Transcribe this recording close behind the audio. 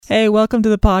Hey, welcome to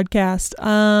the podcast.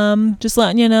 Just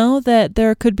letting you know that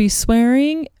there could be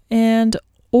swearing and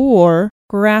or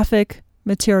graphic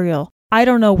material. I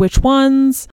don't know which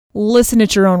ones. Listen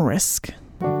at your own risk.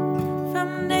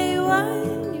 From day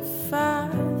one, you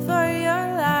fought for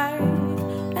your life,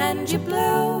 and you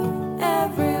blew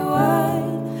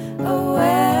everyone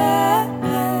away.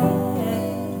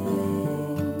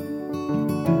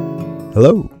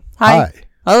 Hello. Hi.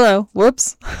 Hello.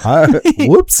 Whoops. Hi.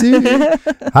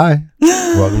 Whoopsie. Hi.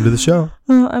 Welcome to the show.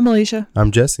 I'm Alicia.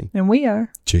 I'm Jesse. And we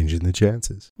are. Changing the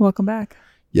chances. Welcome back.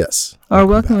 Yes. Or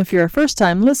welcome if you're a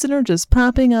first-time listener just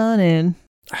popping on in.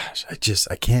 Gosh, I just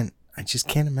can't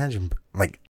imagine.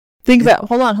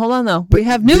 Hold on though. We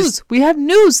have news. We have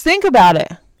news. Think about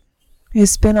it.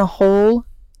 It's been a whole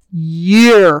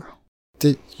year.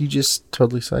 You just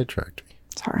totally sidetracked me.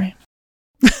 Sorry.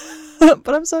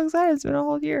 But I'm so excited. It's been a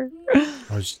whole year.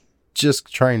 I was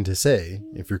just trying to say,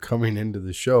 if you're coming into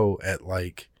the show at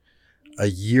like a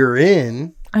year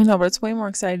in. I know, but it's way more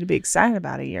exciting to be excited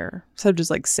about a year. So just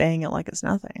like saying it like it's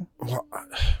nothing. Well,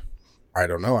 I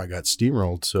don't know. I got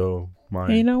steamrolled, so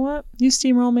Hey, you know what? You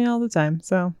steamroll me all the time,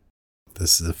 so.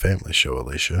 This is a family show,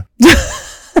 Alicia.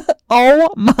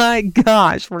 Oh my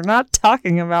gosh. We're not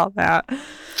talking about that.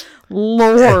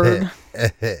 Lord.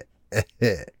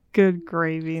 Good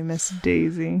gravy, Miss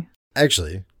Daisy.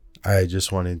 Actually, I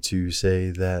just wanted to say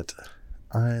that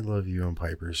I love you and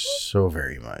Piper so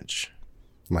very much.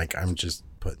 Like, I'm just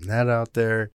putting that out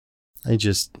there.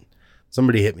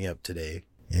 Somebody hit me up today,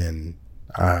 and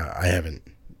I haven't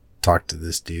talked to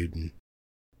this dude in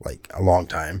like a long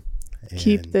time.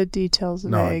 Keep the details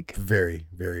vague. Very,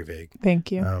 very vague. Thank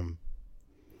you.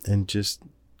 And just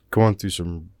going through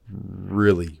some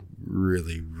really,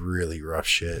 really, really rough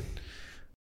shit.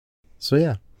 So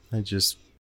yeah, I just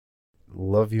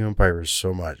love you and Piper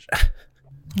so much.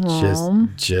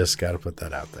 just got to put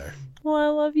that out there. Well, I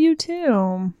love you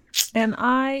too. And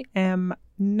I am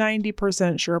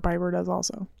 90% sure Piper does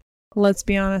also. Let's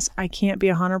be honest, I can't be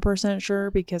 100% sure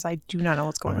because I do not know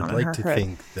what's going on in her head. I would like to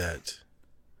think that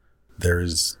there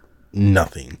is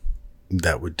nothing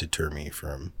that would deter me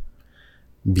from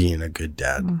being a good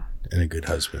dad and a good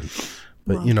husband.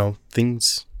 But,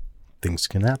 things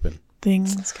can happen.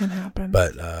 Things can happen.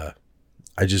 But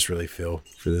I just really feel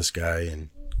for this guy, and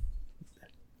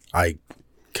I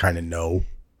kind of know,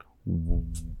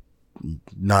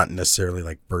 not necessarily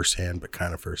like firsthand, but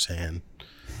kind of firsthand.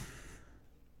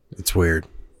 It's weird.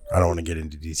 I don't want to get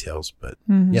into details, but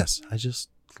yes, I just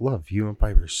love you and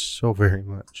Piper so very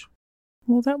much.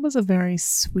 Well, that was a very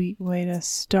sweet way to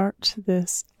start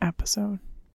this episode.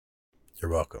 You're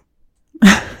welcome.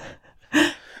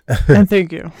 And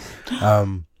thank you.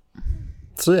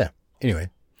 So yeah, anyway,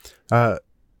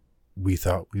 we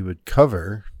thought we would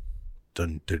cover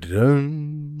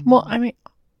Well, I mean,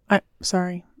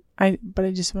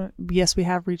 yes, we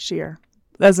have reached a year.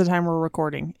 That's the time we're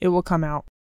recording. It will come out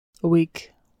a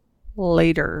week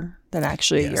later than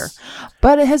actually a year.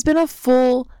 But it has been a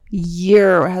full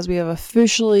year as we have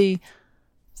officially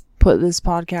put this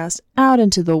podcast out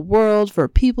into the world for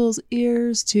people's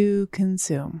ears to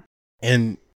consume.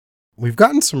 And we've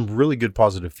gotten some really good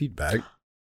positive feedback.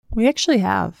 We actually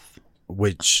have.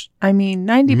 Which, I mean,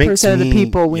 90% of the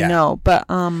people we know, but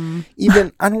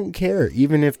even I don't care.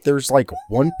 Even if there's like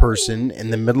one person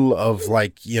in the middle of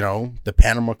like, the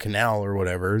Panama Canal or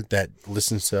whatever that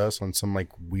listens to us on some like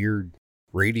weird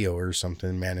radio or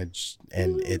something and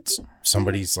it's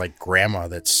somebody's like grandma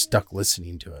that's stuck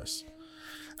listening to us.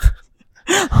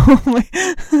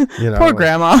 Poor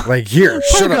grandma. Like, here,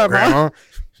 shut up, grandma.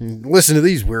 Listen to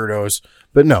these weirdos.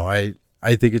 But no, I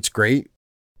think it's great.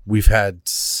 We've had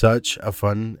such a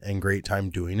fun and great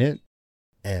time doing it.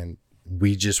 And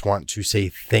we just want to say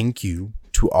thank you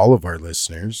to all of our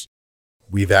listeners.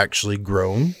 We've actually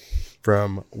grown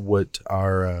from what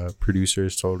our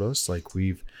producers told us. Like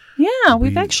we've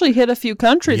actually hit a few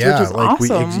countries, which is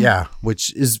awesome.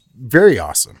 Which is very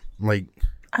awesome. Like,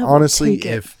 honestly,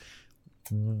 if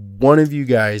one of you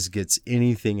guys gets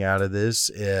anything out of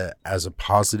this as a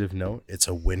positive note, it's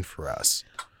a win for us.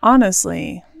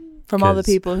 Honestly. From all the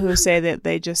people who say that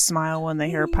they just smile when they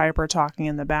hear Piper talking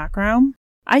in the background,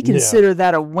 I consider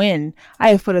that a win. I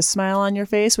have put a smile on your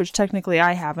face, which technically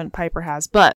I haven't. Piper has,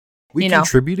 but we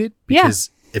contributed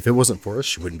because if it wasn't for us,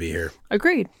 she wouldn't be here.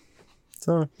 Agreed.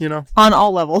 So, on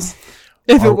all levels.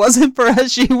 If it wasn't for us,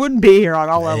 she wouldn't be here on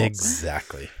all levels.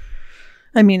 Exactly.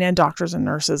 I mean, and doctors and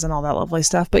nurses and all that lovely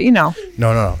stuff, but No.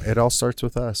 It all starts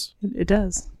with us. It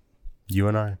does. You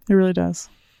and I. It really does.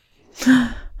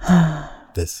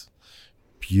 This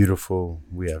beautiful,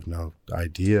 we have no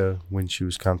idea when she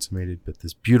was consummated, but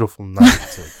this beautiful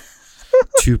night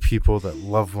Two people that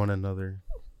love one another.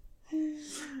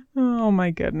 Oh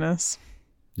my goodness.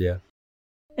 Yeah.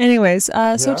 Anyways,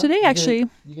 so today actually...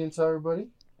 You can tell everybody?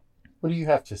 What do you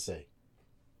have to say?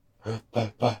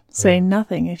 Say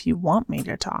nothing if you want me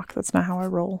to talk. That's not how I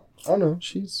roll. Oh no,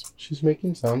 she's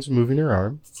making sounds, moving her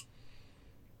arm.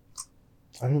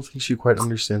 I don't think she quite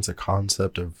understands the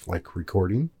concept of like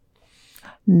recording.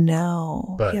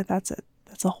 No. But, yeah, that's it.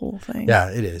 That's a whole thing. Yeah,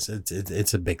 it is.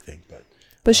 It's a big thing.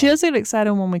 But she does get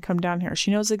excited when we come down here.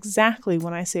 She knows exactly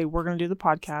when I say we're going to do the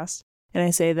podcast and I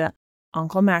say that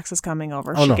Uncle Max is coming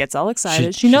over. She gets all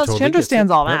excited. She knows. She totally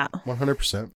understands all that.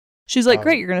 100%. She's like,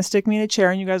 great, you're going to stick me in a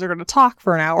chair and you guys are going to talk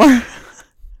for an hour.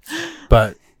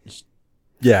 But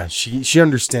yeah, she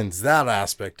understands that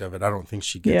aspect of it. I don't think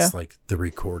she gets like the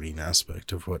recording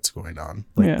aspect of what's going on,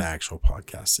 like the actual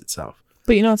podcast itself.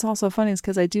 But you know, it's also funny is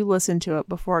because I do listen to it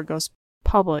before it goes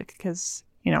public because,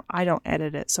 you know, I don't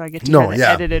edit it. So I get to hear the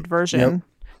edited version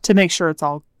to make sure it's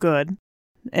all good.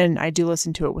 And I do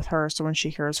listen to it with her. So when she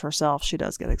hears herself, she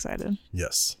does get excited.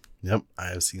 Yes. Yep. I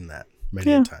have seen that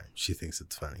many a time. She thinks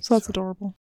it's funny. So that's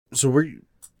adorable. So we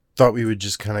thought we would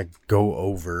just kind of go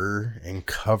over and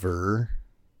cover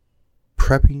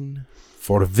prepping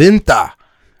for winter.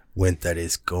 Winter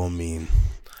is coming.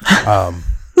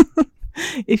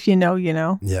 If you know, you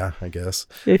know. Yeah, I guess.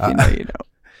 If you know, you know.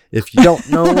 If you don't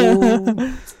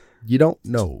know, you don't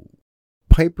know.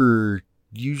 Piper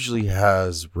usually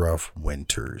has rough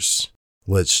winters.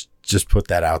 Let's just put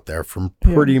that out there from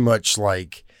pretty much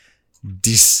like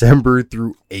December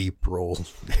through April.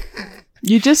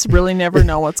 You just really never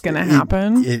know what's going to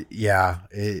happen.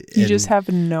 You just have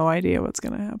no idea what's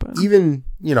going to happen. Even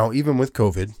with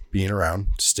COVID being around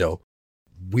still,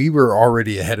 we were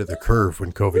already ahead of the curve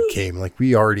when COVID came. Like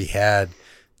we already had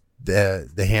the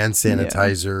hand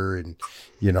sanitizer and,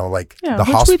 the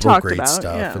hospital grade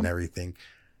stuff and everything.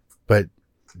 But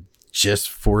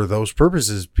just for those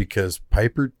purposes, because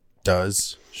Piper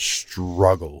does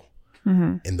struggle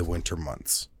in the winter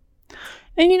months.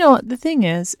 And the thing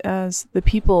is, as the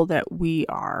people that we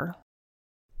are,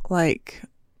 like,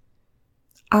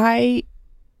 I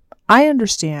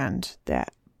understand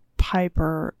that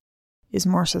Piper is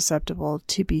more susceptible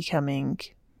to becoming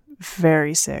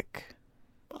very sick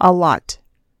a lot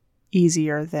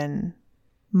easier than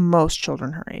most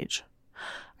children her age.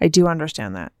 I do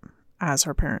understand that as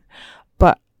her parent,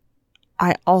 but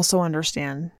I also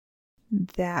understand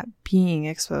that being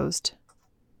exposed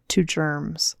to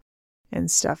germs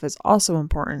and stuff is also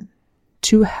important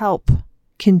to help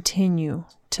continue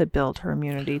to build her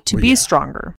immunity, to be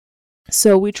stronger.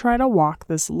 So we try to walk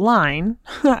this line.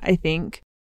 I think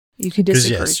you could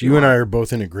disagree. Because you and I are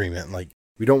both in agreement. Like,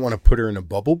 we don't want to put her in a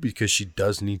bubble because she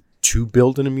does need to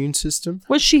build an immune system.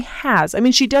 Which she has. I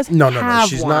mean, she does have No.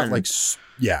 She's one. not like,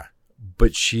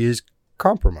 but she is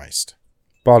compromised.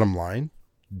 Bottom line,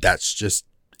 that's just,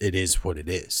 it is what it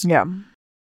is. Yeah.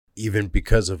 Even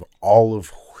because of all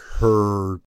of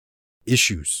her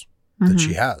issues that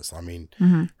she has. I mean,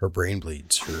 her brain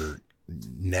bleeds, her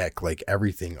neck, like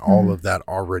everything, all of that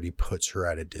already puts her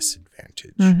at a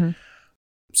disadvantage.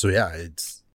 So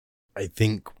I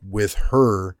think with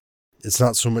her, it's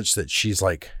not so much that she's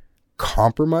like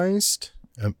compromised,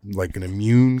 like an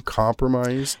immune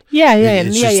compromised.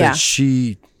 It's just that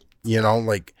she,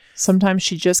 like sometimes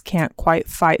she just can't quite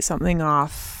fight something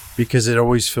off. Because it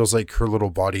always feels like her little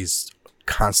body's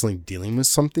constantly dealing with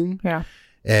something. Yeah.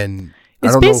 And it's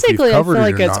I don't basically, know if you've covered I feel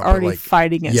like it or it's not, already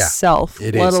fighting itself,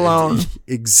 it let is. alone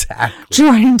exactly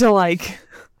trying to like,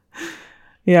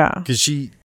 Because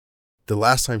the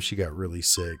last time she got really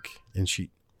sick, and she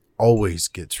always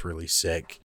gets really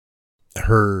sick,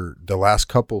 the last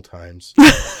couple times,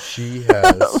 she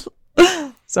has...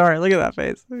 Sorry, look at that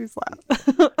face. Let me slap.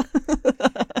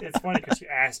 It's funny because she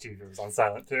asked you if it was on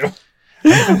silent too.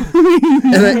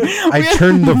 And I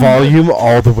turned the volume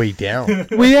all the way down.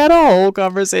 We had a whole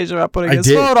conversation about putting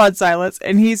his phone on silence,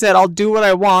 and he said, I'll do what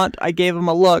I want. I gave him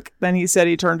a look. Then he said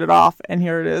he turned it off, and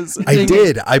here it is. I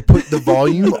did. I put the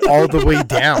volume all the way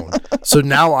down. So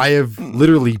now I have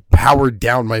literally powered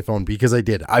down my phone because I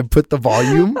did. I put the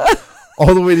volume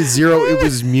all the way to 0. It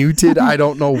was muted. I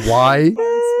don't know why.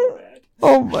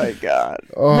 Oh my God.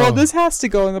 Oh. Well, this has to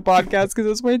go in the podcast because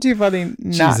it's way too funny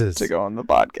not to go on the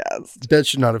podcast. That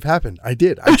should not have happened. I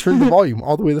did. I turned the volume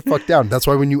all the way the fuck down. That's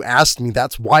why when you asked me,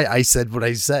 that's why I said what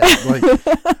I said. Like,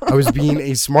 I was being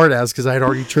a smartass because I had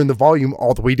already turned the volume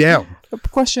all the way down. The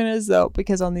question is, though,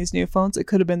 because on these new phones, it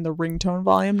could have been the ringtone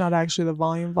volume, not actually the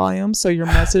volume. So your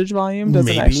message volume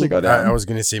doesn't actually go down. I was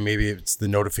going to say maybe it's the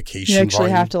notification You actually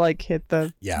volume. have to like hit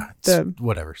the... Yeah. the-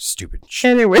 Whatever. Stupid.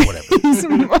 Anyway.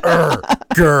 Whatever.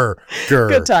 Grr.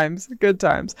 Good times. Good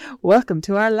times. Welcome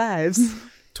to our lives.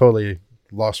 Totally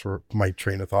lost where my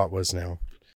train of thought was now.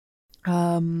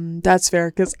 That's fair,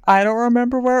 because I don't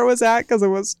remember where it was at because it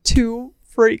was too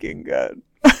freaking good.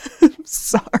 I'm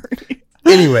sorry.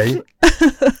 Anyway,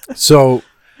 so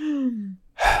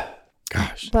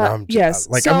gosh, But, now I'm just, yes,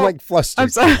 I'm so- like flustered. I'm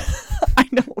sorry. I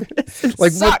know. It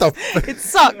Like, sucks. what the It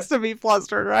sucks to be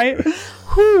flustered, right?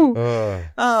 Whew.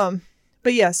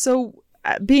 But yeah, so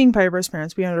being Piper's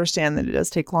parents, we understand that it does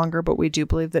take longer, but we do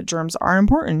believe that germs are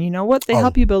important. You know what? They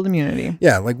help you build immunity.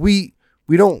 Yeah, like we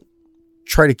don't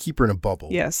try to keep her in a bubble.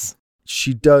 Yes.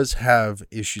 She does have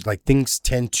issues. Like things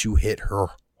tend to hit her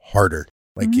harder.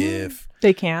 Like Mhm. if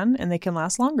They can, and they can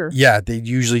last longer. yeah, they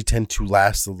usually tend to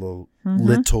last a little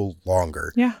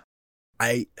longer. Yeah.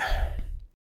 I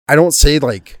don't say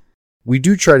like we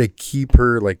do try to keep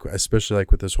her like, especially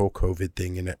like with this whole COVID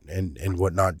thing and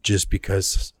whatnot, just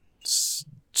because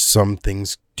some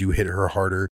things do hit her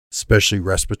harder, especially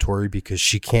respiratory, because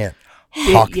she can't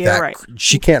hawk Yeah, that. right.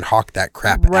 She can't hawk that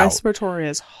crap out. Respiratory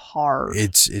is hard.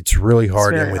 It's really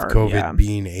hard, very and with hard, COVID yeah.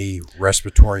 being a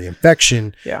respiratory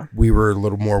infection, Yeah. we were a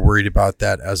little more worried about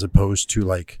that as opposed to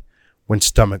like when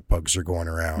stomach bugs are going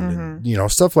around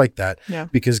and stuff like that. Yeah.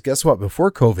 Because guess what? Before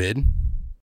COVID,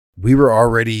 we were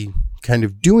already kind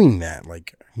of doing that.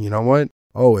 Like, you know what?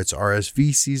 Oh, it's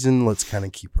RSV season. Let's kind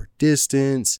of keep our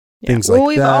distance. Yeah. Things Well, like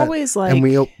we've that. always like, And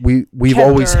we've kept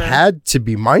always our- had to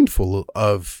be mindful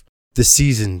of the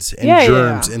seasons and Yeah,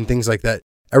 germs yeah. and things like that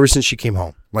ever since she came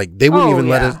home. Like they wouldn't even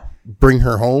let us bring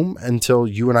her home until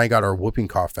you and I got our whooping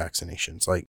cough vaccinations.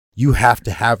 Like you have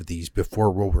to have these before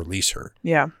we'll release her.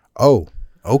 Yeah. Oh,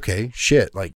 okay,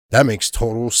 shit. Like that makes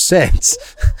total sense.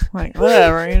 Like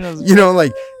whatever. You know,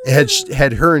 like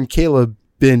had her and Caleb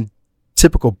been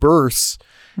typical births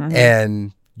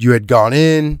and you had gone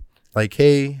in like,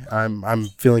 hey, I'm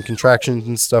feeling contractions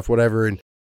and stuff, whatever, and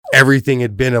everything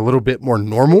had been a little bit more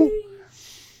normal,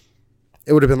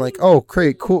 it would have been like, oh,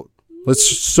 great, cool. Let's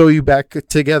sew you back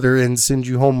together and send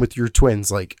you home with your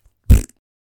twins. Like,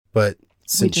 but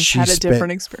since we just had a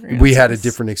different experience. we had a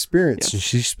different experience, Yes. and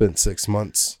she spent 6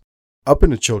 months up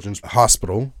in a children's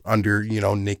hospital under,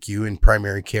 NICU and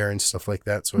primary care and stuff like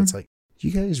that. So it's like,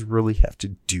 you guys really have to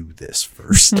do this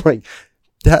first. Like,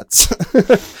 that's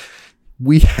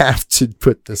we have to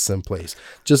put this in place.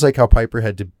 Just like how Piper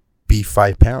had to be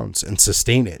 5 pounds and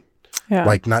sustain it. Yeah.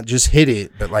 Like not just hit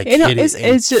it, but like You know, hit it.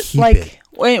 it's just keep like it.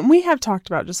 when we have talked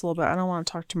about just a little bit. I don't want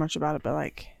to talk too much about it, but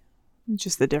like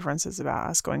just the differences about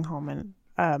us going home and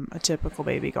a typical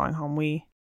baby going home. We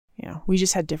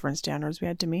just had different standards we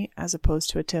had to meet as opposed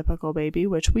to a typical baby,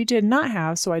 which we did not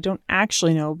have. So I don't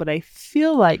actually know, but I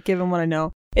feel like, given what I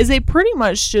know, is they pretty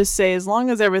much just say, as long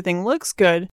as everything looks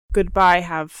good, goodbye,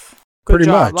 have good Pretty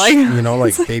job. much,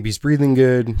 like baby's breathing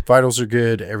good, vitals are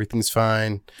good, everything's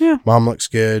fine. Yeah. Mom looks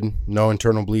good, no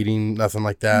internal bleeding, nothing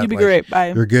like that. You'd be Like, great.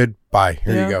 Bye. You're good. Bye.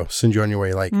 Here Yeah. you go. Send you on your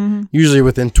way. Like Mhm. usually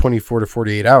within 24 to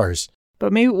 48 hours.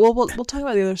 But maybe we'll talk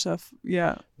about the other stuff.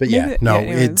 Yeah. But Maybe-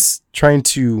 anyways. it's trying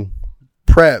to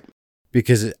prep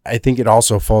because I think it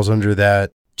also falls under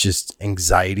that just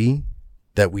anxiety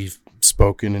that we've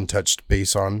spoken and touched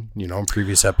base on, in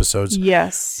previous episodes.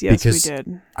 Yes, Because we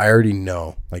did. I already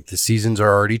know, like the seasons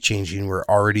are already changing. We're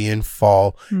already in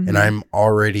fall and I'm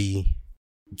already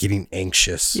getting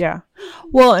anxious. Yeah.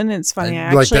 Well, and it's funny.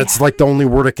 I like actually, that's like the only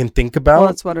word I can think about. well,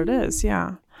 that's what it is.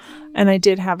 Yeah. And I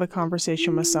did have a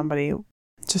conversation with somebody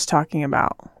just talking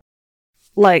about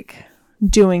like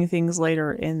doing things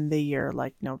later in the year,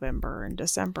 like November and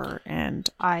December. And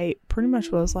I pretty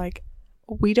much was like,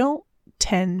 we don't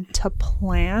tend to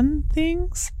plan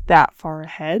things that far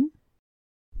ahead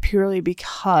purely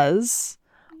because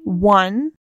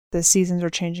one, the seasons are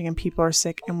changing and people are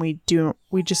sick, and we don't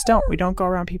go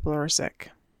around people who are sick.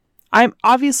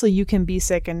 Obviously you can be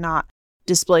sick and not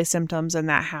display symptoms, and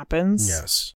that happens.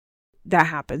 Yes. That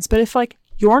happens. But if like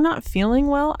you're not feeling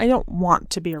well, I don't want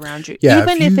to be around you. Yeah,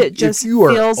 Even if it just you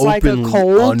are feels like a openly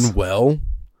cold. unwell,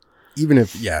 even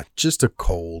if just a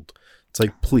cold, it's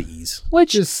like please,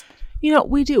 Which just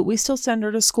we do. We still send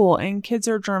her to school, and kids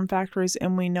are germ factories,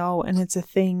 and we know, and it's a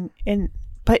thing.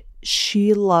 But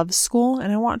she loves school,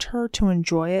 and I want her to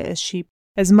enjoy it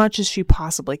as much as she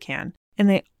possibly can.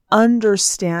 And I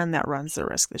understand that runs the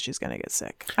risk that she's going to get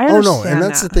sick. I understand and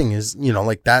that's that. the thing is,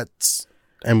 like that's,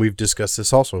 and we've discussed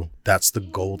this also. That's the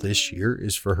goal this year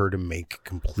is for her to make a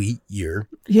complete year.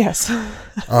 Yes.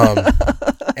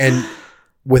 And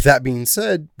with that being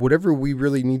said, whatever we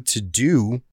really need to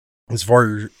do as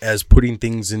far as putting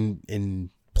things in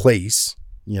place,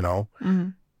 you know,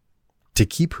 to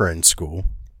keep her in school,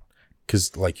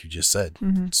 because like you just said,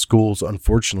 schools,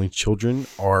 unfortunately, children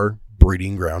are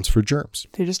breeding grounds for germs.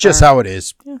 They just Just are. how it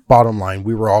is. Yeah. Bottom line,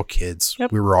 we were all kids.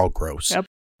 Yep. We were all gross. Yep.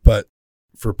 But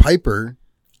for Piper,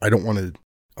 I don't want to,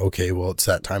 okay, well, it's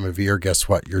that time of year. Guess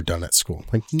what? You're done at school.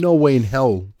 Like, no way in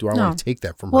hell do I No. want to take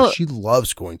that from Well, her. She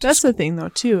loves going to That's school. the thing, though,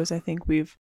 too, is I think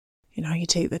we've, you know, you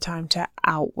take the time to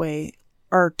weigh,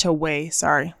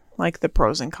 like the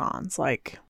pros and cons.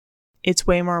 Like, it's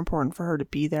way more important for her to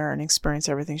be there and experience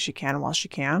everything she can while she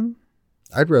can.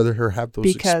 I'd rather her have those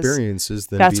Because experiences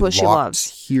than that's be what she locked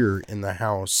loves. here in the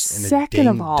house in Second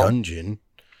a of dang all, dungeon.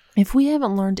 If we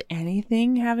haven't learned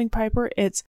anything having Piper,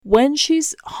 it's when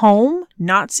she's home,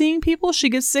 not seeing people, she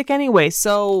gets sick anyway.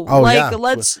 So, we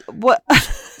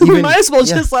Even- might as well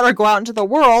yeah. just let her go out into the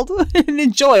world and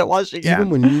enjoy it while she can. Even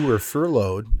when you were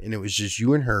furloughed and it was just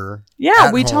you and her. Yeah,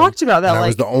 at we home, talked about that. and I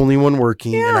was Like, the only one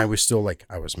working, and Yeah. I was still like,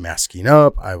 I was masking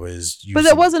up. I was using, but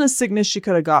that wasn't a sickness she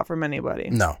could have got from anybody.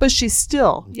 No. But she's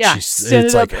still, it's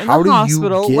ended like, up in how the do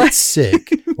hospital. you get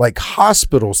sick, like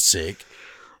hospital sick,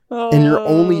 and you're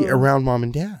only Oh. around mom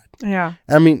and dad? Yeah.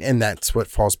 I mean, and that's what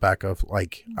falls back of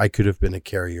like, I could have been a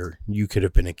carrier. You could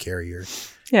have been a carrier.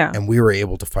 Yeah. And we were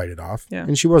able to fight it off. Yeah.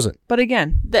 And she wasn't. But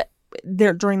again,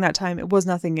 during that time, it was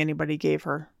nothing anybody gave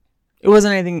her. It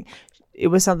wasn't anything. It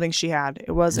was something she had.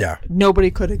 It wasn't. Yeah.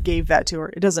 Nobody could have gave that to her.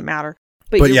 It doesn't matter.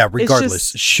 But you- yeah, it's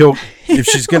regardless, just- if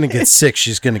she's going to get sick,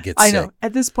 she's going to get I sick. know.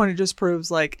 At this point, it just proves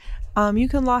like, you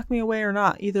can lock me away or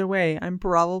not. Either way, I'm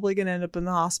probably going to end up in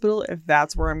the hospital if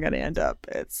that's where I'm going to end up.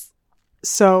 It's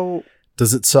so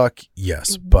Does it suck?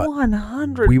 Yes. But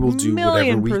 100 we will do whatever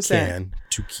million we percent. can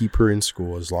to keep her in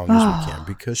school as long as we can,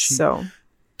 because she So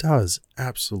does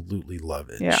absolutely love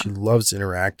it. Yeah. She loves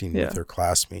interacting Yeah. with her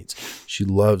classmates. She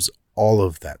loves all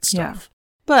of that Yeah. stuff.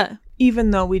 But even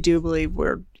though we do believe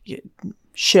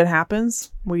shit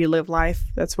happens, we live life.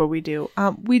 That's what we do.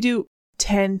 We do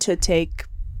tend to take,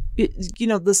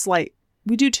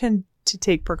 we do tend to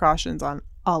take precautions on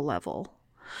a level.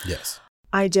 Yes.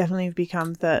 I definitely have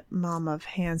become the mom of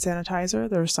hand sanitizer.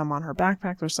 There's some on her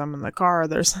backpack. There's some in the car.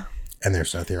 There's, And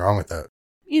there's nothing wrong with that.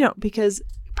 because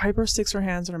Piper sticks her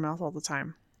hands in her mouth all the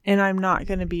time. And I'm not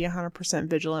going to be 100%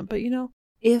 vigilant. But,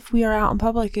 if we are out in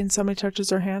public and somebody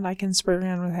touches her hand, I can spray her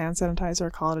hand with hand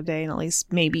sanitizer, call it a day, and at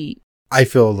least maybe, I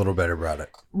feel a little better about it.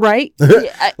 right?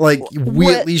 Yeah, Like, we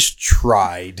what- at least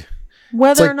tried.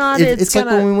 whether It's or not like, it's like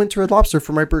gonna. when we went to Red Lobster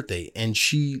for my birthday and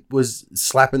she was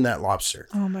slapping that lobster.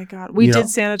 Oh my god, we You did know,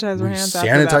 sanitize her We hands.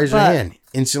 sanitized after her that, but hand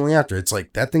instantly after. It's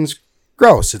like, that thing's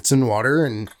gross. It's in water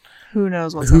and who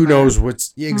knows what's who on there. knows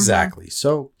what's exactly.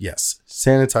 So yes,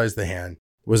 sanitize the hand.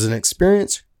 Was an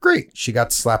experience? Great. She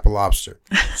got to slap a lobster.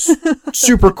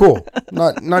 Super cool.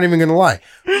 Not even gonna lie.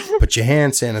 But you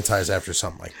hand sanitize after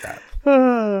something like that.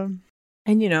 And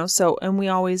and we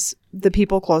always, the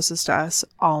people closest to us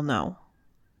all know.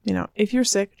 If you're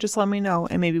sick, just let me know,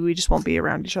 and maybe we just won't be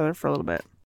around each other for a little bit.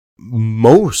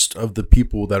 Most of the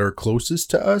people that are closest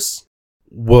to us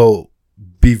will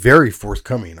be very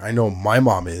forthcoming. I know my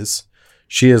mom is.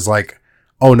 She is like,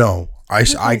 oh no, I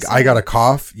got a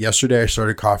cough. Yesterday I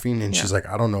started coughing and she's like,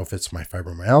 I don't know if it's my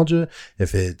fibromyalgia,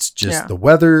 if it's just the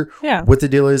weather, Yeah. what the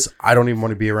deal is. I don't even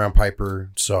want to be around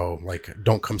Piper. So like,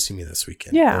 don't come see me this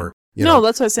weekend. Yeah. Or, No,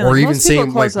 that's what I said. Or Like, even most people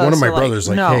saying like close to one of us my are like, brothers,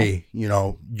 like, no. hey,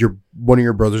 one of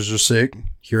your brothers are sick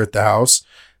here at the house.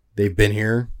 They've been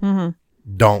here. Mm-hmm.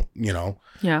 Don't,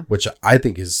 Yeah. which I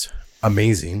think is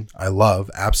amazing. I love,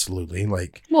 absolutely.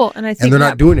 Like, Well, and I think and they're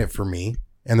not doing it for me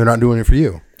and they're not doing it for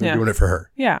you. They're Yeah. doing it for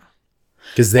her. Yeah.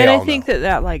 Because they And all I think know.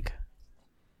 that like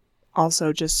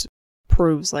also just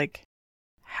proves like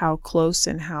how close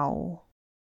and how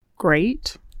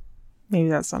great, maybe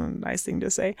that's not a nice thing to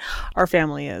say, our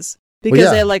family is.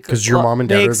 Because they like, because your mom and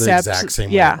dad they are the accept- exact same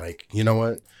yeah. way. Like, you know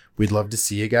what? We'd love to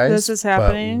see you guys. This is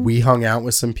happening. But we hung out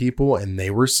with some people and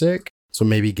they were sick. So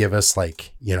maybe give us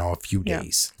like, a few Yeah.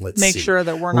 days. Let's Make see. sure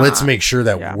that we're not. Let's make sure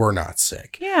that Yeah. we're not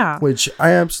sick. Yeah. Which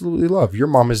I absolutely love. Your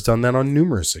mom has done that on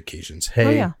numerous occasions. Hey, Oh,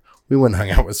 yeah. we went and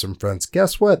hung out with some friends.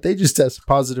 Guess what? They just tested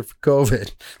positive for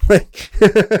COVID. Like,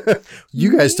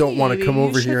 you guys don't want to Maybe come you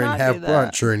over should here and not have do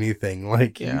that. brunch or anything.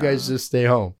 Like, Yeah. you guys just stay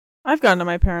home. I've gone to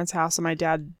my parents' house and my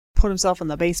dad put himself in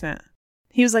the basement.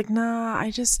 He was like, nah, I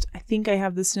think I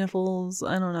have the sniffles.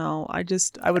 I don't know. I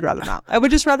would rather not. I would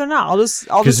just rather not. I'll just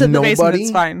sit in the basement.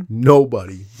 It's fine.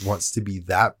 Nobody wants to be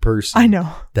that person I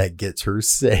know. that gets her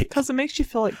sick. Because it makes you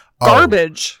feel like Oh.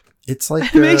 garbage. It's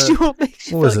like It makes you what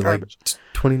was it, garbage. like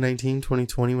 2019,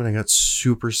 2020 when I got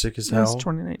super sick as It was hell?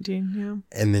 2019,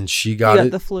 yeah. And then she You got got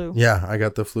it. the flu. Yeah, I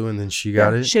got the flu, and then she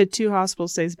got it. She had 2 hospital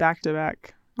stays back to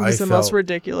back. It was I the most felt-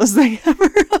 ridiculous thing ever.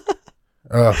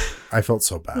 I felt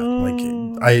so bad. Oh.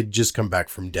 Like I had just come back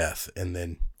from death, and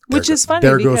then Which is funny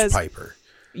There because goes Piper.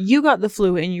 you got the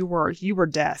flu and you were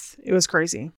death. It was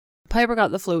crazy. Piper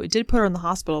got the flu. It did put her in the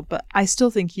hospital, but I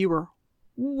still think you were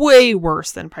way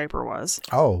worse than Piper was.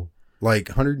 Oh, like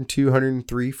 102,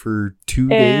 103 for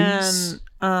 2 And days.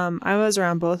 I was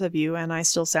around both of you, and I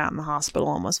still sat in the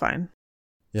hospital and was fine.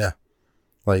 Yeah,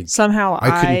 like Somehow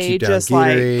I couldn't keep down just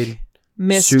Gatorade, like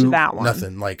missed soup, that one.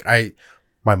 nothing. Like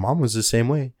my mom was the same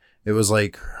way. It was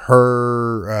like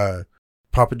her,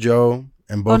 Papa Joe,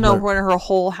 and both. Oh no, my- when her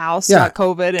whole house Yeah, got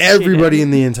COVID. And everybody she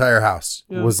in the entire house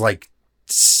Yeah. was like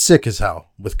sick as hell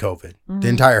with COVID. Mhm. The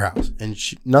entire house, and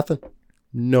nothing,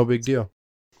 no big deal.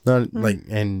 Not Mm. like,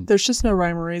 and There's just no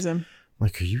rhyme or reason.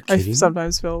 like, are you I kidding?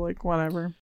 sometimes feel like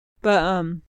whatever. But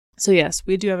so yes,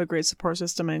 we do have a great support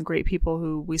system and great people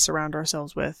who we surround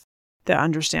ourselves with that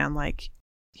understand, like,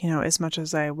 you know, as much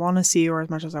as I want to see you or as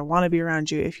much as I want to be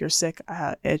around you, if you're sick,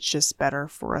 it's just better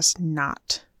for us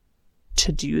not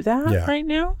to do that Yeah. right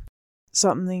now.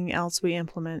 Something else we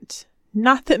implement.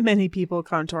 Not that many people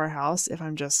come to our house, if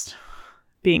I'm just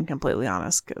being completely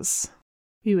honest, because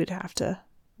we would have to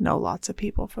know lots of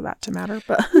people for that to matter.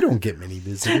 But We don't get many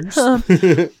visitors.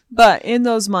 But in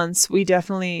those months, we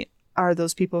definitely are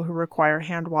those people who require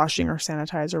hand washing or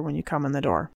sanitizer when you come in the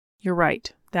door. You're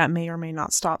right. That may or may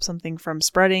not stop something from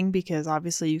spreading because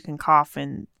obviously you can cough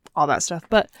and all that stuff.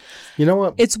 But You know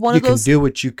what? it's one you of those. can do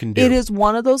what you can do. It is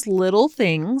one of those little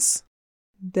things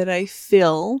that I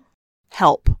feel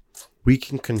help. We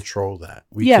can control that.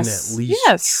 We Yes, can at least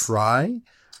yes. try.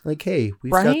 Like, hey,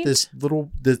 we've Right? got this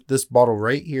little this bottle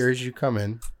right here as you come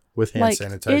in with hand Like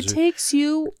sanitizer. it takes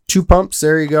you 2 pumps.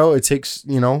 There you go. It takes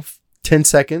 10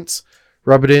 seconds.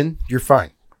 Rub it in. You're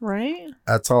fine. right.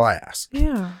 That's all I ask.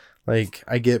 Yeah. Like,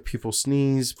 I get people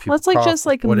sneeze. People Let's like cough, just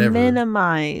like whatever.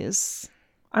 minimize.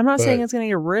 I'm not saying But- it's gonna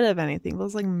get rid of anything.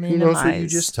 Let's like Who minimize. knows what you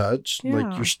just touched? Like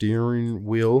Yeah. your steering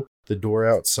wheel, the door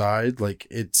outside. Like,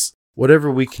 it's whatever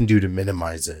we can do to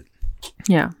minimize it.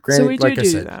 Yeah. Granted, so we like I do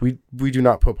said, that. we do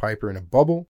not put Piper in a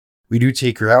bubble. We do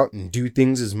take her out and do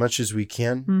things as much as we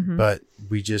can, Mhm. but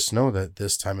we just know that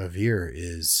this time of year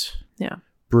is Yeah.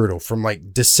 brutal. From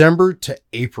like December to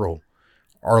April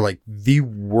are like the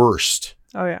worst.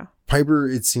 Oh yeah. Piper,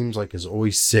 it seems like, is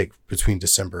always sick between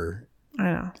December I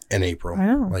know. and April. I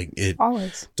know. Like, it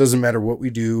Always. doesn't matter what we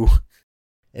do,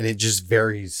 and it just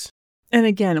varies. And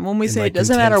again, when we in, say like, it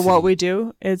doesn't matter what intensity. we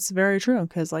do, it's very true.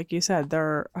 Because like you said,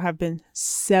 there have been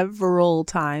several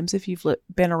times, if you've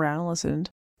been around and listened,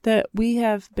 that we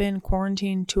have been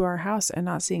quarantined to our house and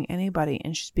not seeing anybody.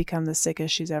 And she's become the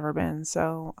sickest she's ever been.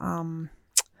 So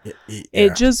Yeah.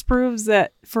 it just proves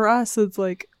that for us, it's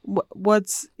like,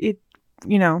 what's it?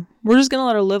 You know, we're just going to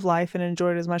let her live life and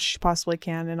enjoy it as much as she possibly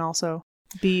can. And also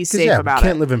be 'Cause, safe yeah, about we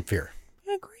can't it. live in fear.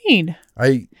 Agreed.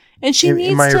 And she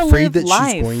needs am I to afraid live that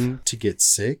life. she's going to get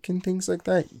sick and things like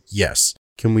that? Yes.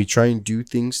 Can we try and do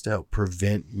things to help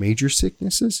prevent major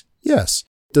sicknesses? Yes.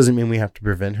 Doesn't mean we have to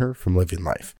prevent her from living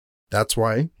life. That's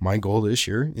why my goal this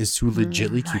year is to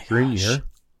legitly my keep her in gosh.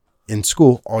 in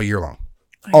school all year long.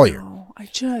 I all year. know. I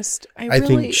I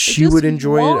think she would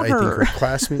enjoy it. I think her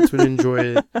classmates would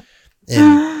enjoy it.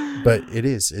 But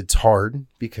it's hard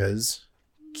because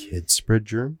kids spread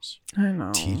germs. I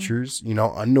know. Teachers,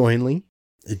 unknowingly,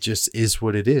 it just is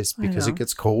what it is I because know. it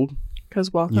gets cold.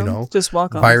 Because welcome. Just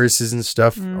viruses and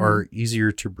stuff Mm. are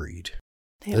easier to breed.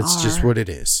 They That's just are. what it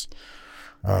is.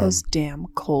 Those damn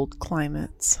cold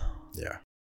climates. Yeah.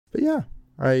 But yeah,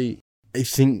 I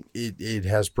think it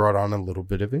has brought on a little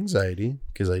bit of anxiety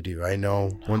because I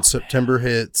know once September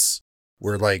hits,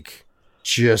 we're like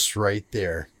just right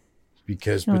there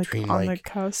because You're between on the like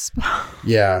cusp.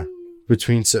 yeah,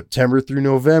 between September through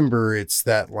November, it's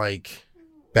that like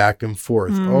back and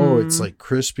forth. Oh, it's like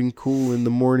crisp and cool in the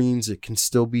mornings. It can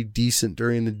still be decent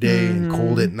during the day and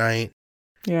cold at night.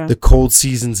 Yeah. The cold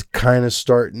season's kind of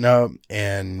starting up,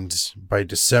 and by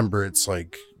December, it's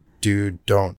like, dude,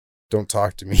 don't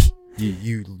talk to me.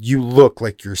 You look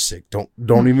like you're sick. Don't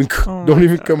even Oh don't my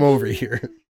even come gosh. over here.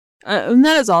 And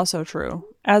that is also true.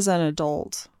 As an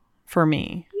adult, for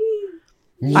me,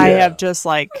 I have just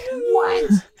like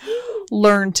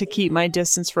learned to keep my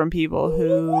distance from people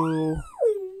who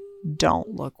don't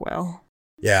look well.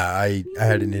 Yeah, I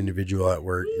had an individual at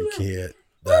work.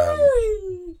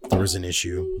 There was an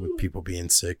issue with people being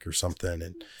sick or something,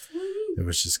 and it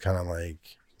was just kind of like,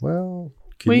 well,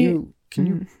 can can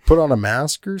you put on a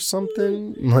mask or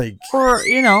something? Like, Or,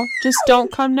 just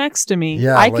don't come next to me.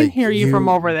 yeah, I can like, hear you from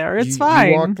over there. It's you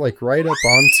fine. walked like right up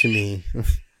onto me.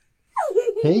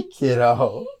 Hey,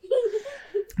 kiddo.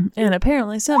 And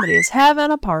apparently somebody is having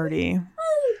a party.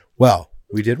 Well,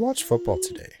 we did watch football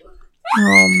today.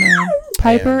 Oh, man.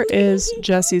 Piper is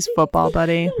Jesse's football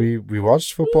buddy. We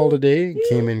watched football today. It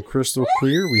came in crystal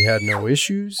clear. We had no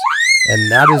issues.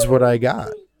 And that is what I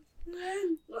got.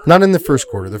 Not in the first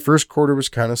quarter. The first quarter was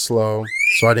kind of slow,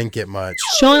 so I didn't get much.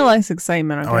 She only likes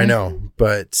excitement, okay? Oh, I know.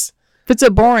 But If it's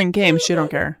a boring game, she don't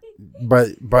care. by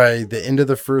the end of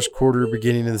the first quarter,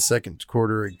 beginning of the second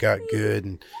quarter, it got good.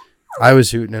 And I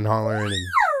was hooting and hollering, and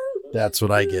that's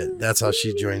what I get. That's how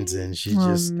she joins in. She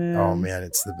man,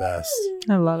 it's the best.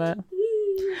 I love it.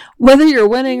 Whether you're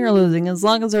winning or losing, as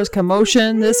long as there's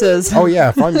commotion, this is... Oh, yeah.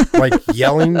 If I'm like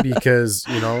yelling because,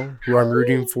 who I'm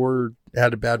rooting for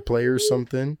had a bad play or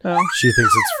something, she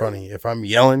thinks it's funny. If I'm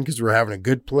yelling because we're having a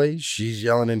good play, she's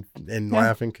yelling and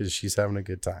laughing because she's having a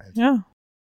good time. Yeah.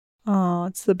 Oh,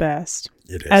 it's the best.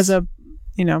 It is. As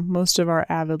most of our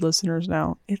avid listeners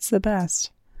know, it's the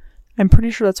best. I'm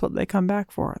pretty sure that's what they come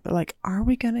back for. They're like, are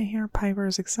we going to hear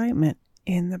Piper's excitement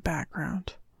in the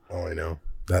background? Oh, I know.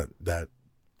 That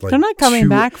like they're not coming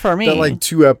back for me. That like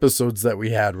 2 episodes that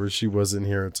we had where she wasn't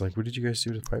here. It's like, what did you guys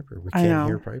do with Piper? We can't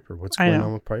hear Piper. What's going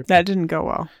on with Piper? That didn't go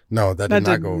well. No, that did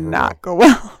not go over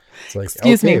well. It's like,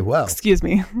 Excuse me. Well. Excuse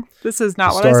me. This is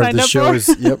not what I signed up for.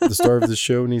 The star of the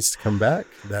show needs to come back.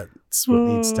 That's what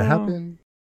needs to happen.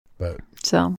 But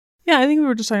so, yeah, I think we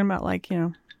were just talking about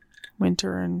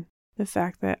winter and the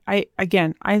fact that I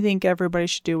think everybody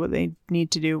should do what they need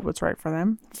to do, what's right for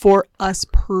them. For us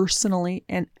personally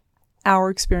and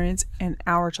our experience and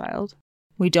our child,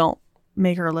 we don't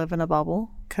make her live in a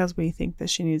bubble because we think that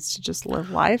she needs to just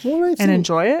live life and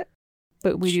enjoy it.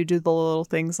 But we do the little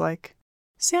things like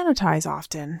sanitize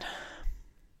often.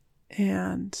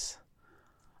 And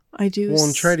I do. Well,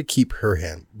 and try to keep her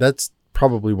hand. That's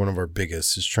probably one of our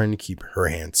biggest, is trying to keep her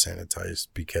hand sanitized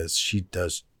because she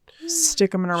does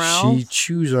stick them in her mouth. She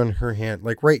chews on her hand.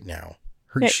 Like right now,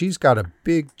 she's got a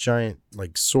big giant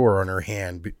like sore on her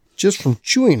hand just from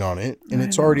chewing on it. And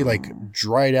it's already like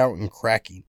dried out and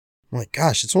cracking. I'm like,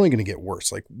 gosh, it's only going to get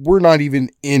worse. Like we're not even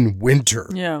in winter.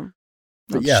 Yeah.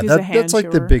 But yeah, that's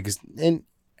like the biggest. And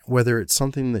whether it's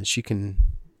something that she can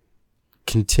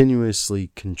continuously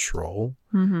control,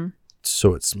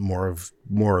 so it's more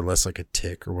or less like a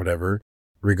tick or whatever.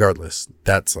 Regardless,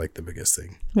 that's like the biggest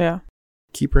thing. Yeah.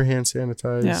 Keep her hand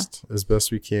sanitized as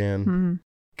best we can.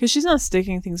 Because she's not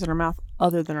sticking things in her mouth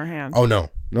other than her hand. Oh, no.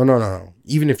 No.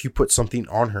 Even if you put something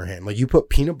on her hand, like you put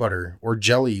peanut butter or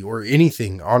jelly or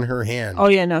anything on her hand. Oh,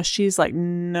 yeah, no. She's like,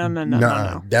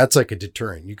 no. That's like a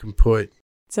deterrent. You can put...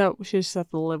 So she just have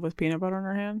to live with peanut butter in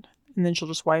her hand? And then she'll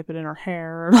just wipe it in her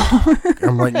hair.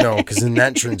 I'm like, no, because then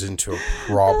that turns into a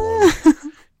problem.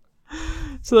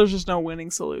 So there's just no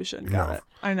winning solution. Got it.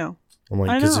 I know. I'm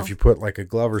like, because if you put like a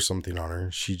glove or something on her,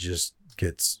 she just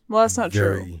gets... Well, that's not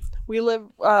true.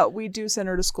 We do send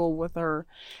her to school with her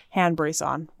hand brace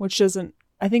on, which doesn't...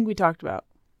 I think we talked about.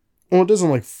 Well, it doesn't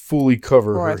like fully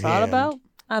cover her hand. Or I thought about?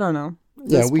 I don't know.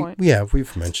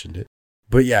 We've mentioned it.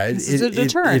 But yeah, it's a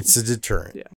deterrent. It's a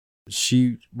deterrent. Yeah.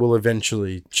 She will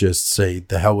eventually just say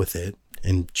the hell with it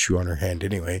and chew on her hand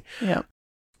anyway. Yeah.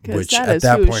 Which at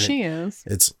that point, she is.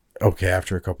 It's okay.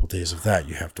 After a couple of days of that,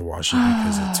 you have to wash it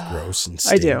because it's gross and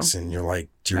stinks. And you're like,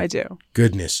 I do.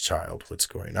 Goodness, child, what's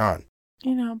going on?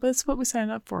 But it's what we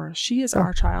signed up for. She is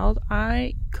our child.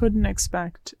 I couldn't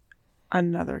expect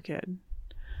another kid.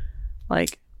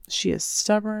 Like, she is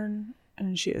stubborn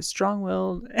and she is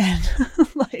strong-willed and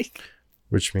like...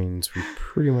 Which means we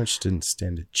pretty much didn't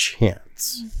stand a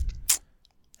chance.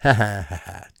 Ha ha ha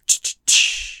ha.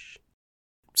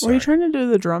 Were you trying to do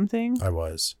the drum thing? I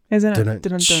was. Isn't it?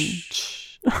 Dun.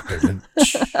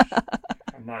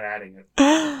 I'm not adding it.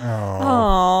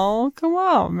 Oh, come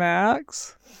on,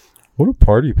 Max. What a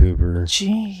party pooper.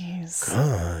 Jeez.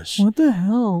 Gosh. What the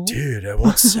hell? Dude, I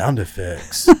want sound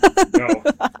effects. No.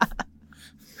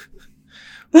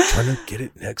 I'm trying to get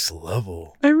it next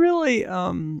level. I really,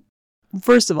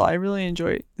 first of all, I really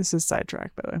enjoy, this is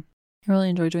sidetrack, by the way. I really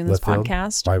enjoy doing this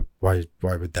podcast. Why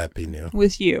would that be new?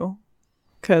 With you.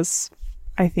 Because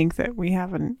I think that we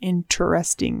have an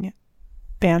interesting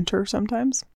banter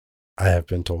sometimes. I have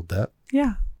been told that.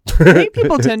 Yeah. I think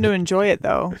people tend to enjoy it,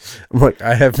 though. Look,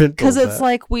 I have been told that. Because it's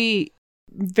like we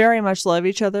very much love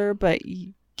each other, but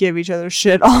give each other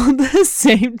shit all at the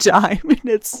same time. And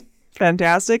it's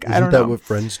fantastic. I don't know. Isn't that what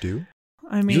friends do?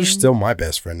 I mean, you're still my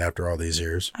best friend after all these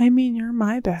years. I mean, you're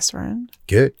my best friend.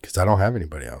 Good, because I don't have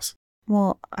anybody else.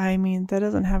 Well, I mean, that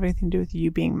doesn't have anything to do with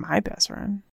you being my best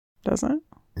friend, does it?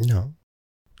 No.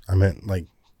 I meant like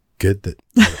good that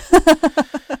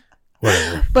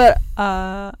whatever. But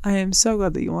I am so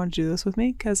glad that you want to do this with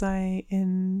me because I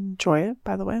enjoy it,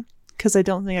 by the way. Because I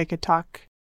don't think I could talk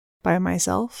by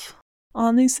myself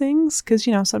on these things. Because,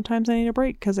 you know, sometimes I need a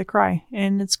break because I cry.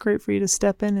 And it's great for you to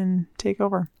step in and take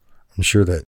over. I'm sure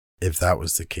that if that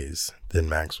was the case, then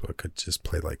Maxwell could just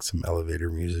play like some elevator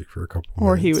music for a couple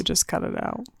Or minutes. he would just cut it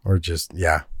out. Or just,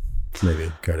 yeah,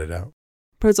 maybe cut it out.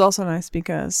 But it's also nice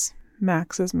because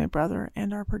Max is my brother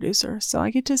and our producer. So I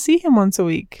get to see him once a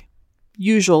week.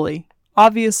 Usually.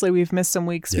 Obviously, we've missed some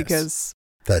weeks Yes. because...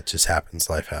 That just happens.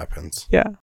 Life happens. Yeah.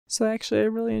 So actually, I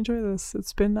really enjoy this.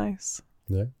 It's been nice.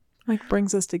 Yeah. Like,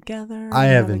 brings us together. I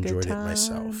We have a good enjoyed it time.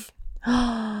 myself.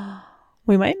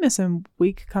 We might miss a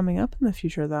week coming up in the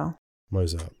future, though. What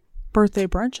is that? Birthday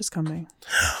brunch is coming.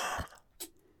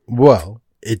 Well,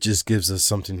 it just gives us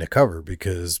something to cover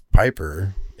because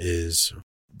Piper is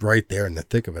right there in the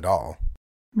thick of it all.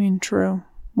 I mean, true.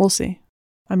 We'll see.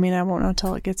 I mean, I won't know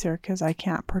until it gets here because I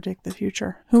can't predict the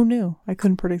future. Who knew? I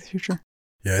couldn't predict the future.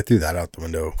 Yeah, I threw that out the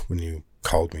window when you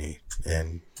called me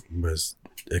and was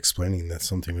explaining that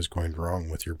something was going wrong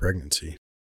with your pregnancy.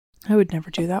 I would never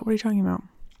do that. What are you talking about?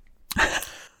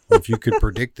 If you could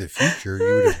predict the future,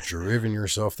 you would have driven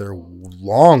yourself there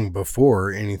long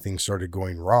before anything started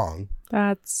going wrong.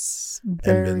 That's And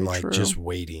very been like true. just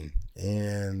waiting.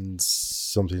 And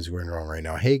something's going wrong right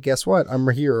now. Hey, guess what? I'm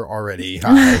here already.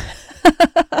 Hi.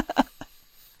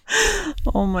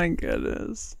 Oh my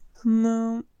goodness.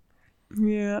 No.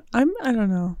 Yeah. I don't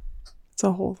know. It's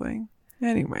a whole thing.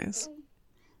 Anyways. Is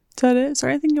that it? Is there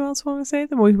anything you else want to say?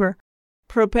 That we were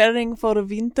preparing for the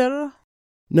winter?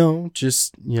 No,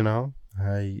 just,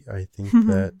 I think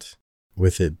that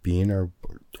with it being our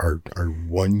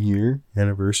 1 year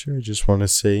anniversary, I just want to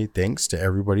say thanks to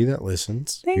everybody that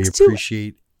listens. Thanks we to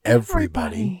appreciate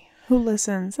everybody. who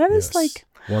listens. That is Yes, like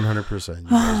 100%. You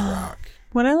guys rock.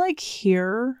 when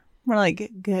I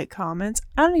get comments,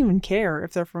 I don't even care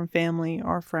if they're from family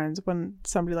or friends. When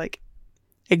somebody like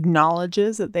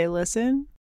acknowledges that they listen,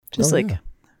 just Oh, like yeah.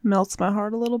 melts my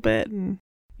heart a little bit and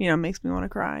makes me want to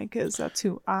cry because that's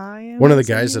who I am. One of the as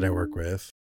a guys that I human. work with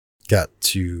got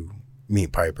to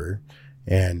meet Piper,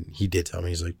 and he did tell me,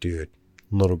 he's like, dude,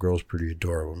 little girl's pretty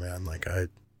adorable, man. Like,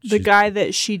 The guy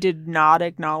that she did not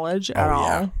acknowledge at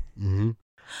all. Yeah.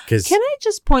 Because Can I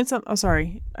just point something? Oh,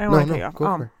 sorry. I don't want to cut you off.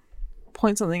 go for it.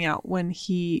 Point something out when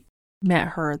he met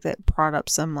her that brought up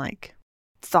some like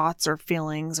thoughts or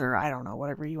feelings or I don't know,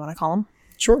 whatever you want to call them.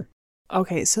 Sure.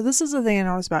 Okay, so this is the thing I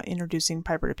noticed about introducing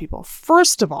Piper to people.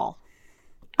 First of all,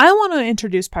 I want to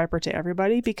introduce Piper to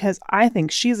everybody because I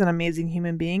think she's an amazing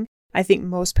human being. I think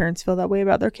most parents feel that way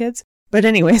about their kids. But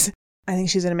anyways, I think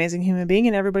she's an amazing human being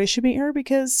and everybody should meet her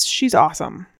because she's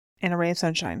awesome and a ray of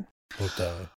sunshine.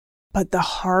 But the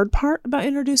hard part about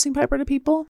introducing Piper to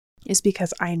people is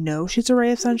because I know she's a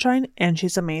ray of sunshine and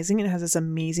she's amazing and has this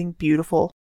amazing,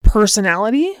 beautiful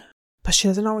personality, but she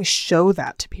doesn't always show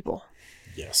that to people.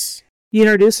 Yes. You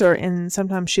introduce her and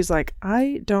sometimes she's like,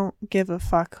 I don't give a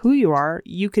fuck who you are.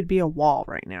 You could be a wall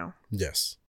right now.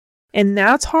 Yes. And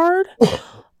that's hard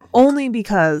only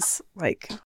because, like,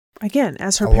 again,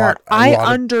 as her A parent, lot I of-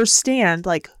 understand,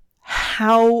 like,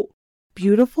 how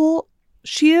beautiful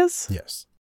she is. Yes.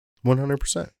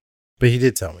 100%. But he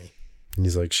did tell me.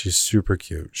 He's like, she's super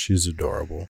cute. She's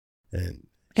adorable. And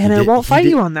I won't fight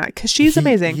you on that because she's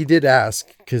amazing. He did ask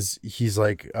because he's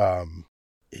like,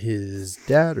 his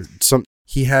dad or some,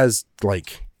 he has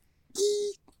like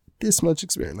this much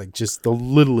experience, like just the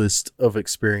littlest of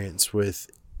experience with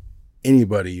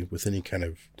anybody with any kind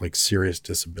of like serious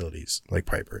disabilities like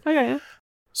Piper. Okay.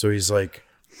 So he's like,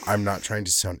 I'm not trying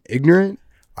to sound ignorant.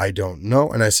 I don't know.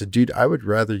 And I said, dude, I would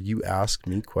rather you ask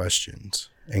me questions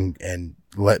and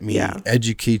let me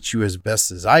educate you as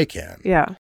best as I can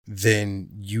Yeah. than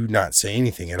you not say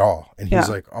anything at all. And he's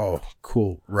Yeah. like, oh,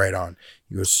 cool. Right on.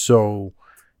 He goes, so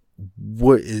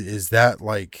what is that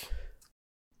like?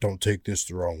 Don't take this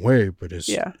the wrong way, but is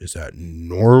that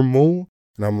normal?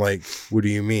 And I'm like, what do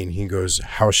you mean? He goes,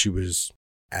 how she was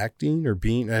acting or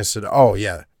being. And I said, oh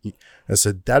yeah. I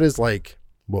said, that is like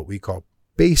what we call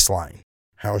baseline,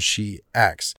 how she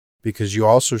acts, because you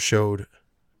also showed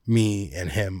me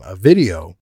and him a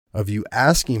video of you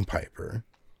asking Piper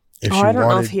if she I don't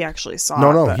wanted. know if he actually saw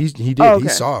it. No, but- he did. Oh, okay. He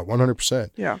saw it 100%.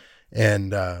 Yeah.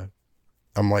 And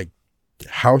I'm like,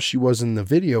 how she was in the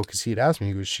video, because he had asked me,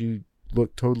 he goes, she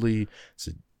looked totally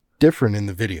different in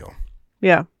the video.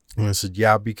 Yeah. And I said,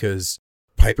 yeah, because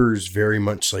Piper's very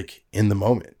much like in the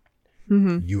moment.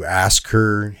 Mm-hmm. You ask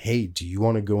her, hey, do you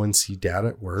want to go and see dad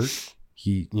at work?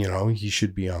 he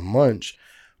should be on lunch.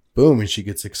 Boom. And she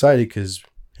gets excited because,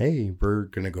 hey, we're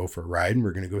going to go for a ride and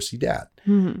we're going to go see Dad.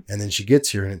 Mm-hmm. And then she gets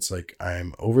here and it's like,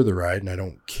 I'm over the ride and I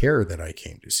don't care that I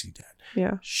came to see Dad.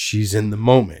 Yeah. She's in the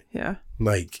moment. Yeah.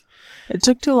 Like, it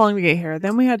took too long to get here.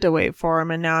 Then we had to wait for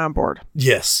him, and now I'm bored.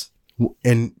 yes.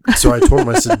 And so I told him,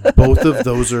 I said, both of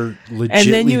those are legit.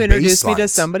 And then you introduced me to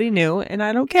somebody new, and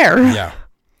I don't care. Yeah.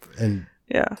 And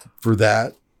Yeah. for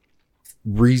that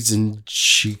reason,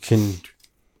 she can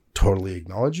totally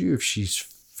acknowledge you if she's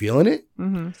feeling it,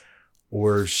 Mm-hmm.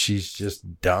 or she's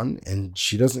just done and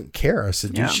she doesn't care. I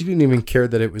said, dude, Yeah. she didn't even care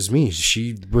that it was me.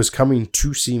 She was coming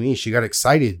to see me. She got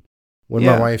excited when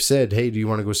Yeah. my wife said, hey, do you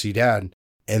want to go see Dad?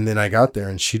 And then I got there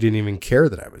and she didn't even care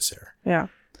that I was there. Yeah.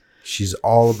 She's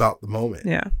all about the moment.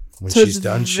 Yeah. When So she's it's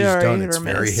done, she's very done. hit It's or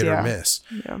very miss, hit yeah. or miss.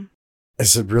 Yeah. I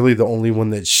said, really, the only one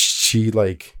that she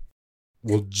like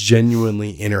will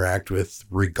genuinely interact with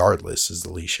regardless is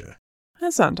Alicia.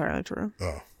 That's not entirely true.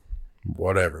 Oh,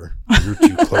 whatever. You're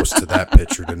too close to that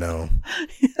picture to know.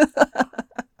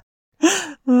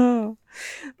 Oh.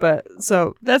 But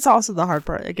so that's also the hard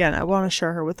part. Again, I want to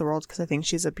share her with the world because I think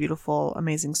she's a beautiful,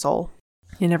 amazing soul,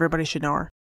 and everybody should know her.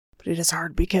 But it is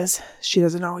hard because she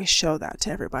doesn't always show that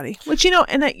to everybody. Which,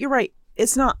 and you're right.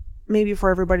 It's not maybe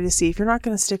for everybody to see. If you're not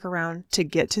going to stick around to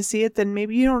get to see it, then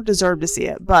maybe you don't deserve to see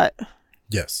it. But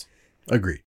Yes,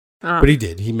 agreed. But he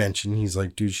did. He mentioned, he's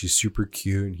like, dude, she's super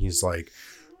cute. And he's like,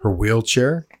 her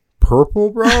wheelchair,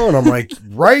 purple, bro. And I'm like,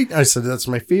 right? I said, that's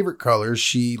my favorite color.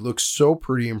 She looks so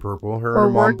pretty in purple. Her and her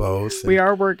mom both. We And-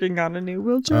 are working on a new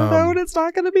wheelchair though, and it's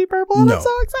not going to be purple. And no. I'm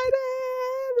so excited.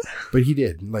 But he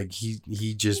did. Like,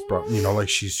 he just brought, like,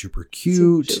 she's super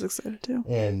cute. She's excited too.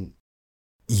 And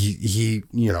he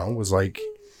was like,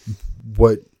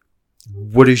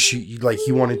 what is she, like,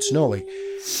 he wanted to know, like,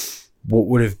 what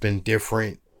would have been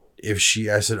different if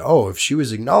I said, if she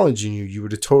was acknowledging you, you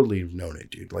would have totally known it,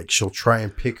 dude. Like, she'll try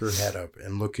and pick her head up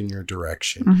and look in your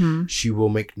direction. Mm-hmm. She will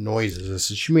make noises. I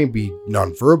said, she may be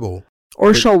nonverbal. Or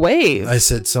But she'll wave. I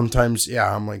said, sometimes,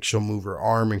 I'm like, she'll move her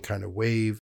arm and kind of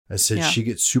wave. I said, Yeah. she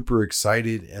gets super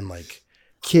excited and like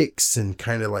kicks and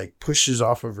kind of like pushes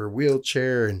off of her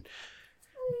wheelchair. And,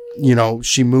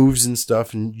 she moves and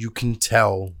stuff. And you can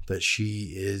tell that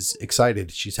she is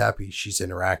excited. She's happy. She's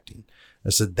interacting. I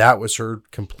said, that was her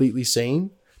completely saying,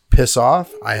 piss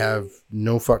off. I have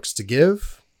no fucks to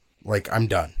give. Like, I'm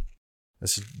done. I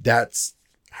said, that's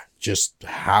just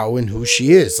how and who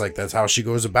she is. Like, that's how she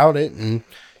goes about it. And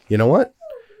you know what?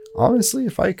 Honestly,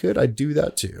 if I could, I'd do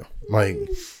that too. Like,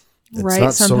 it's Right,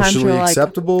 not sometimes socially you're like,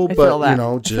 acceptable, I feel but that. I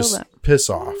feel just that. piss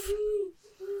off.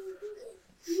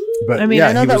 But I mean,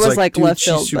 I know he that was like dude, left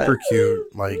she's field, super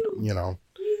cute. Like,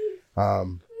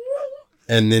 and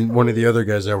then one of the other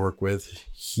guys I work with,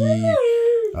 he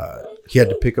had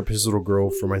to pick up his little girl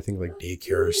from, I think, like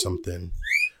daycare or something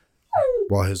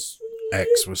while his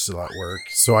ex was still at work.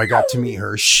 So I got to meet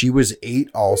her. She was 8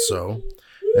 also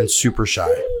and super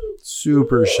shy.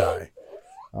 Super shy.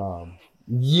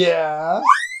 Yeah,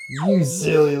 you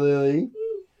silly Lily.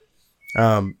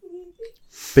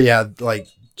 But yeah, like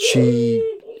she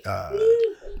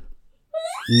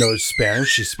knows Spanish.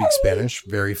 She speaks Spanish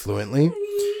very fluently.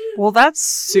 Well, that's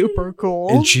super cool.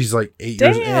 And she's like 8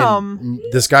 years. Damn. And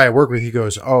this guy I work with, he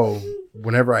goes,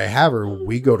 whenever I have her,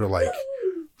 we go to like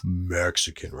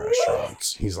Mexican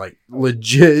restaurants. He's like,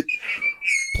 legit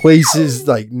places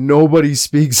like nobody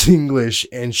speaks English.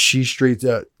 And she straight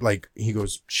up, like, he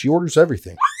goes, she orders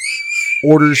everything.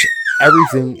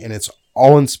 And it's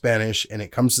all in Spanish, and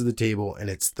it comes to the table, and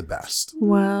it's the best.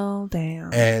 Well,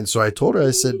 damn. And so I told her,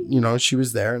 I said, she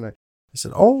was there, and I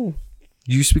said, oh,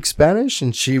 you speak Spanish?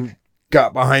 And she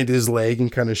got behind his leg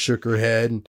and kind of shook her head.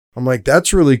 And I'm like,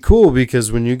 that's really cool,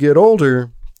 because when you get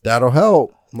older, that'll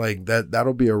help. Like,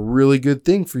 that'll be a really good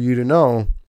thing for you to know.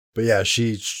 But yeah,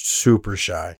 she's super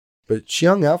shy. But she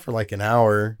hung out for like an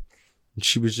hour, and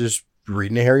she was just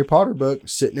reading a Harry Potter book,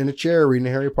 sitting in a chair reading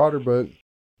a Harry Potter book.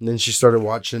 And then she started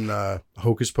watching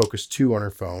Hocus Pocus 2 on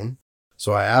her phone.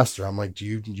 So I asked her, I'm like, do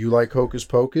you like Hocus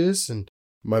Pocus? And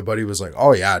my buddy was like,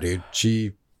 oh yeah, dude.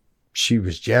 She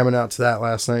was jamming out to that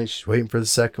last night. She's waiting for the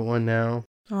second one now.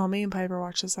 Oh, me and Piper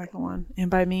watched the second one.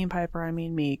 And by me and Piper, I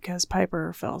mean me, because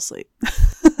Piper fell asleep.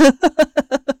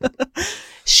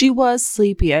 She was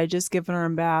sleepy. I had just given her a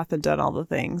bath and done all the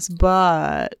things.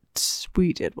 But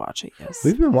we did watch it, yes.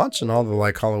 We've been watching all the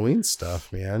like Halloween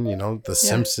stuff, man. The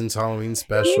Simpsons Halloween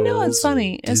specials. It's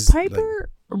funny. Is Piper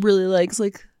really likes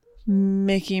like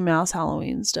Mickey Mouse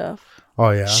Halloween stuff.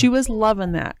 Oh yeah. She was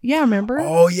loving that. Yeah, remember?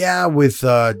 Oh yeah, with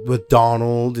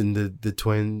Donald and the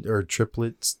twin or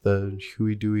triplets, the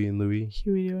Huey, Dewey, and Louie.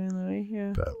 Huey, Dewey, and Louie,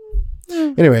 yeah. But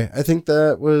Anyway, I think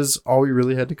that was all we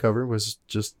really had to cover was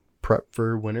just prep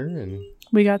for winter. And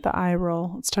We got the eye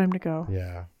roll. It's time to go.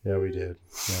 yeah, we did.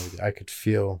 I could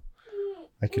feel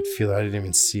it. I didn't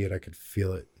even see it. I could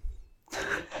feel it.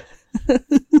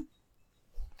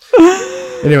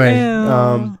 Anyway,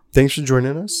 Ew. thanks for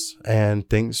joining us, and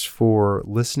thanks for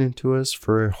listening to us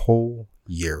for a whole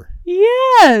year.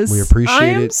 Yes. We appreciate I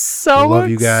am it. so Love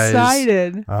you guys.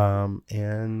 excited.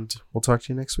 And we'll talk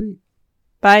to you next week.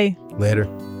 Bye. Later.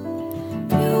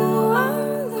 You